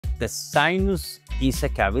The sinus is a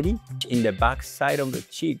cavity. In the back side of the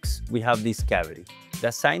cheeks, we have this cavity.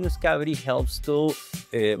 The sinus cavity helps to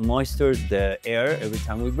moisture the air every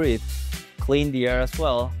time we breathe, clean the air as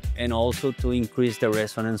well, and also to increase the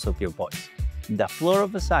resonance of your voice. The floor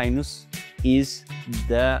of the sinus is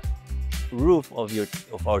the roof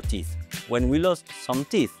of our teeth. When we lost some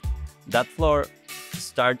teeth, that floor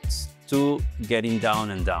starts to getting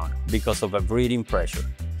down and down because of a breathing pressure.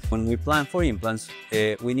 When we plan for implants,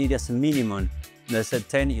 we need as a minimum, let's say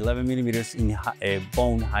 10, 11 millimeters in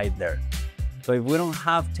bone height there. So if we don't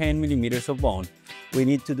have 10 millimeters of bone, we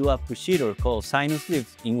need to do a procedure called sinus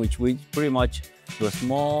lift, in which we pretty much do a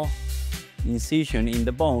small incision in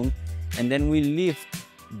the bone, and then we lift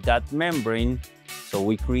that membrane, so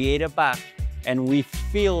we create a bag, and we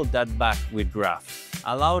fill that bag with graft.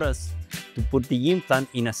 Allowed us to put the implant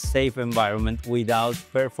in a safe environment without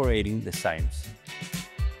perforating the sinus.